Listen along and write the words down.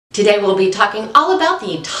Today we'll be talking all about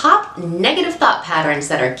the top negative thought patterns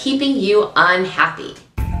that are keeping you unhappy.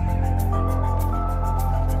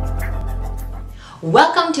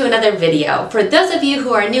 Welcome to another video. For those of you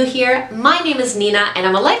who are new here, my name is Nina and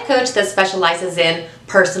I'm a life coach that specializes in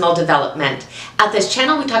personal development. At this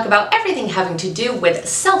channel we talk about everything having to do with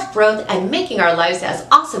self-growth and making our lives as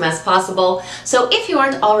awesome as possible. So if you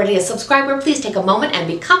aren't already a subscriber, please take a moment and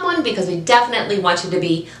become one because we definitely want you to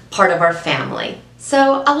be part of our family.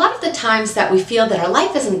 So a lot of the times that we feel that our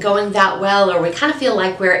life isn't going that well or we kind of feel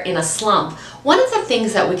like we're in a slump, one of the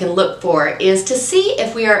things that we can look for is to see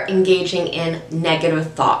if we are engaging in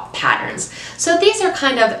negative thought patterns. So these are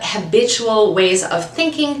kind of habitual ways of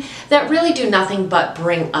thinking that really do nothing but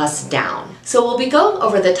bring us down. So we'll be going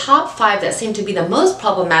over the top 5 that seem to be the most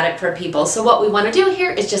problematic for people. So what we want to do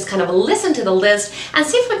here is just kind of listen to the list and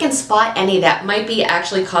see if we can spot any that might be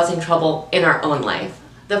actually causing trouble in our own life.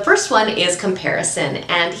 The first one is comparison,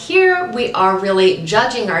 and here we are really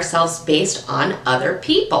judging ourselves based on other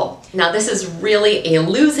people. Now this is really a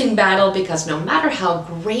losing battle because no matter how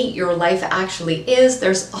great your life actually is,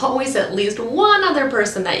 there's always at least one other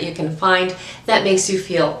person that you can find that makes you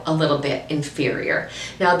feel a little bit inferior.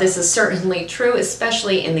 Now this is certainly true,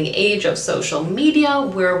 especially in the age of social media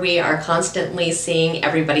where we are constantly seeing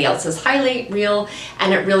everybody else's highlight reel,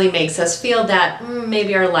 and it really makes us feel that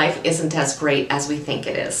maybe our life isn't as great as we think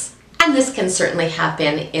it is. And this can certainly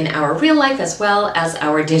happen in our real life as well as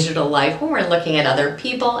our digital life when we're looking at other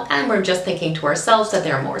people and we're just thinking to ourselves that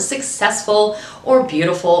they're more successful or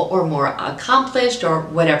beautiful or more accomplished or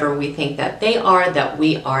whatever we think that they are that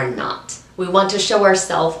we are not. We want to show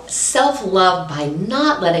ourselves self-love by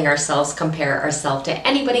not letting ourselves compare ourselves to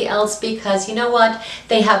anybody else because you know what?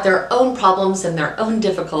 They have their own problems and their own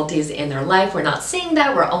difficulties in their life. We're not seeing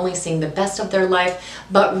that. We're only seeing the best of their life,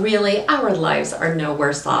 but really our lives are no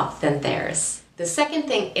worse off than theirs. The second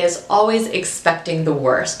thing is always expecting the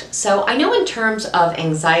worst. So I know in terms of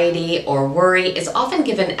anxiety or worry, it's often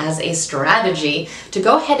given as a strategy to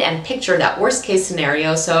go ahead and picture that worst case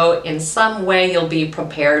scenario so in some way you'll be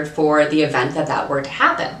prepared for the event that were to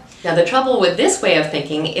happen. Now the trouble with this way of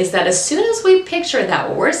thinking is that as soon as we picture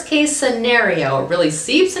that worst case scenario, it really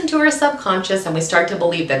seeps into our subconscious and we start to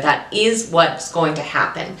believe that that is what's going to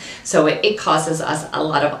happen. So it causes us a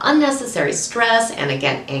lot of unnecessary stress and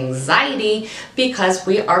again anxiety because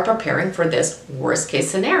we are preparing for this worst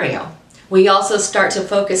case scenario. We also start to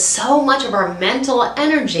focus so much of our mental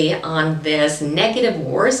energy on this negative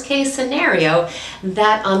worst case scenario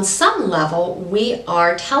that on some level we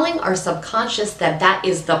are telling our subconscious that that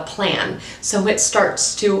is the plan. So it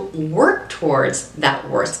starts to work towards that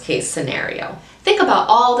worst case scenario. Think about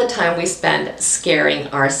all the time we spend scaring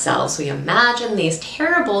ourselves. We imagine these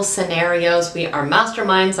terrible scenarios. We are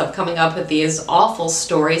masterminds of coming up with these awful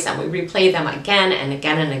stories and we replay them again and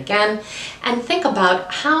again and again. And think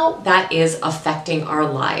about how that is affecting our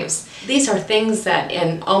lives. These are things that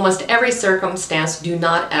in almost every circumstance do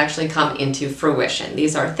not actually come into fruition.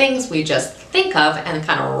 These are things we just think of and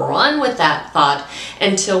kind of run with that thought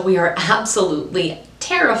until we are absolutely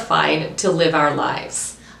terrified to live our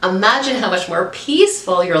lives. Imagine how much more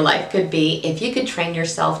peaceful your life could be if you could train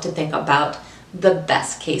yourself to think about the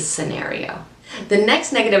best case scenario. The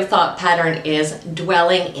next negative thought pattern is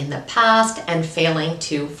dwelling in the past and failing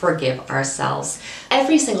to forgive ourselves.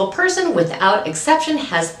 Every single person without exception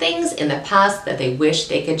has things in the past that they wish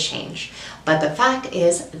they could change. But the fact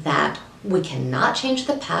is that we cannot change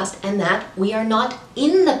the past and that we are not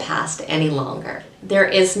in the past any longer. There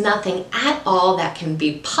is nothing at all that can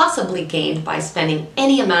be possibly gained by spending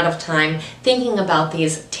any amount of time thinking about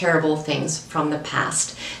these terrible things from the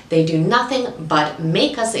past. They do nothing but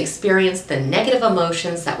make us experience the negative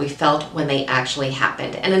emotions that we felt when they actually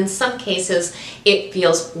happened. And in some cases, it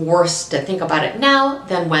feels worse to think about it now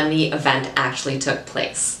than when the event actually took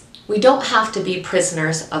place. We don't have to be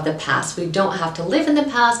prisoners of the past. We don't have to live in the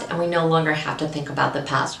past and we no longer have to think about the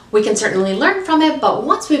past. We can certainly learn from it, but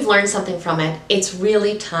once we've learned something from it, it's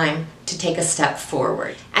really time to take a step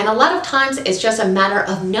forward. And a lot of times it's just a matter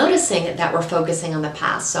of noticing that we're focusing on the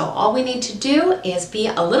past. So all we need to do is be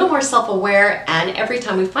a little more self-aware, and every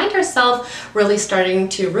time we find ourselves really starting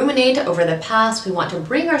to ruminate over the past, we want to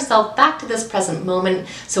bring ourselves back to this present moment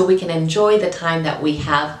so we can enjoy the time that we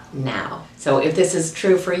have now. So if this is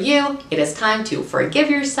true for you, it is time to forgive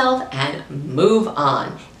yourself and move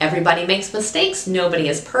on. Everybody makes mistakes, nobody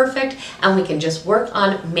is perfect, and we can just work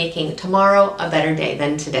on making tomorrow a better day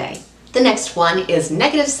than today. The next one is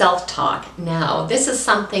negative self-talk. Now, this is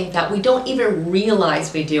something that we don't even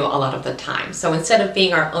realize we do a lot of the time. So instead of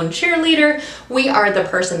being our own cheerleader, we are the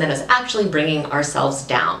person that is actually bringing ourselves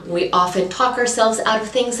down. We often talk ourselves out of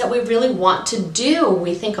things that we really want to do.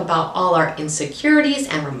 We think about all our insecurities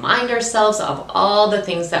and remind ourselves of all the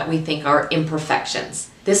things that we think are imperfections.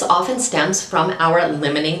 This often stems from our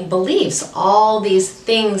limiting beliefs, all these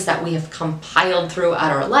things that we have compiled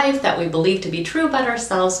throughout our life that we believe to be true about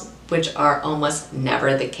ourselves, which are almost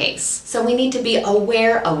never the case. So we need to be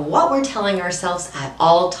aware of what we're telling ourselves at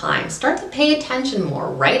all times. Start to pay attention more,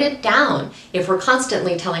 write it down. If we're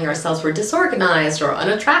constantly telling ourselves we're disorganized or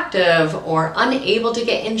unattractive or unable to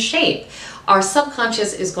get in shape, our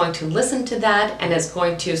subconscious is going to listen to that and is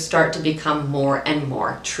going to start to become more and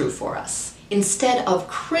more true for us. Instead of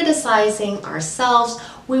criticizing ourselves,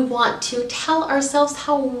 we want to tell ourselves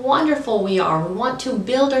how wonderful we are. We want to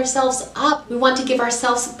build ourselves up. We want to give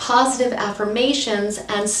ourselves positive affirmations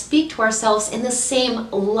and speak to ourselves in the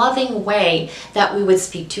same loving way that we would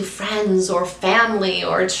speak to friends or family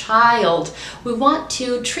or a child. We want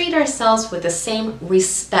to treat ourselves with the same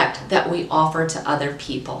respect that we offer to other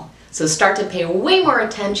people. So start to pay way more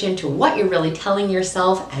attention to what you're really telling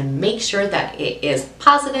yourself and make sure that it is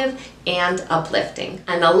positive and uplifting.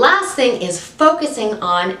 And the last thing is focusing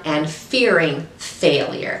on and fearing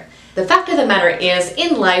failure. The fact of the matter is,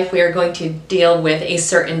 in life, we are going to deal with a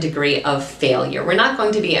certain degree of failure. We're not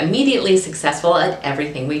going to be immediately successful at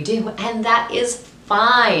everything we do, and that is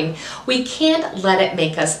fine. We can't let it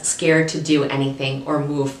make us scared to do anything or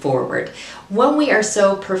move forward. When we are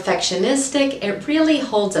so perfectionistic, it really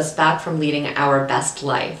holds us back from leading our best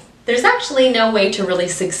life. There's actually no way to really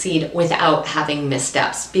succeed without having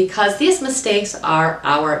missteps, because these mistakes are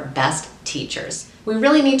our best teachers. We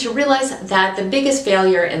really need to realize that the biggest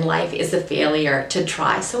failure in life is the failure to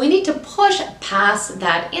try. So we need to push past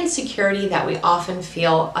that insecurity that we often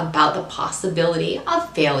feel about the possibility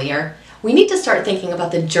of failure. We need to start thinking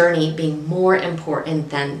about the journey being more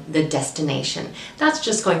important than the destination. That's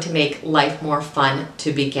just going to make life more fun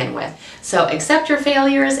to begin with. So accept your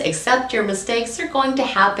failures, accept your mistakes. They're going to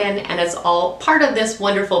happen, and it's all part of this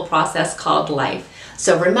wonderful process called life.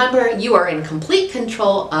 So remember, you are in complete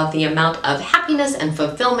control of the amount of happiness and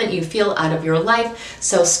fulfillment you feel out of your life.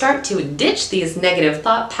 So start to ditch these negative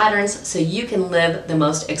thought patterns so you can live the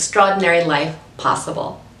most extraordinary life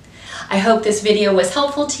possible. I hope this video was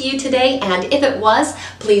helpful to you today, and if it was,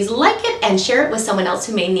 please like it and share it with someone else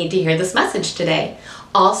who may need to hear this message today.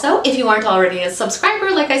 Also, if you aren't already a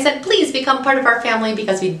subscriber, like I said, please become part of our family,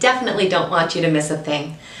 because we definitely don't want you to miss a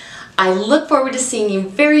thing. I look forward to seeing you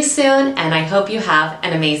very soon, and I hope you have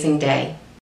an amazing day.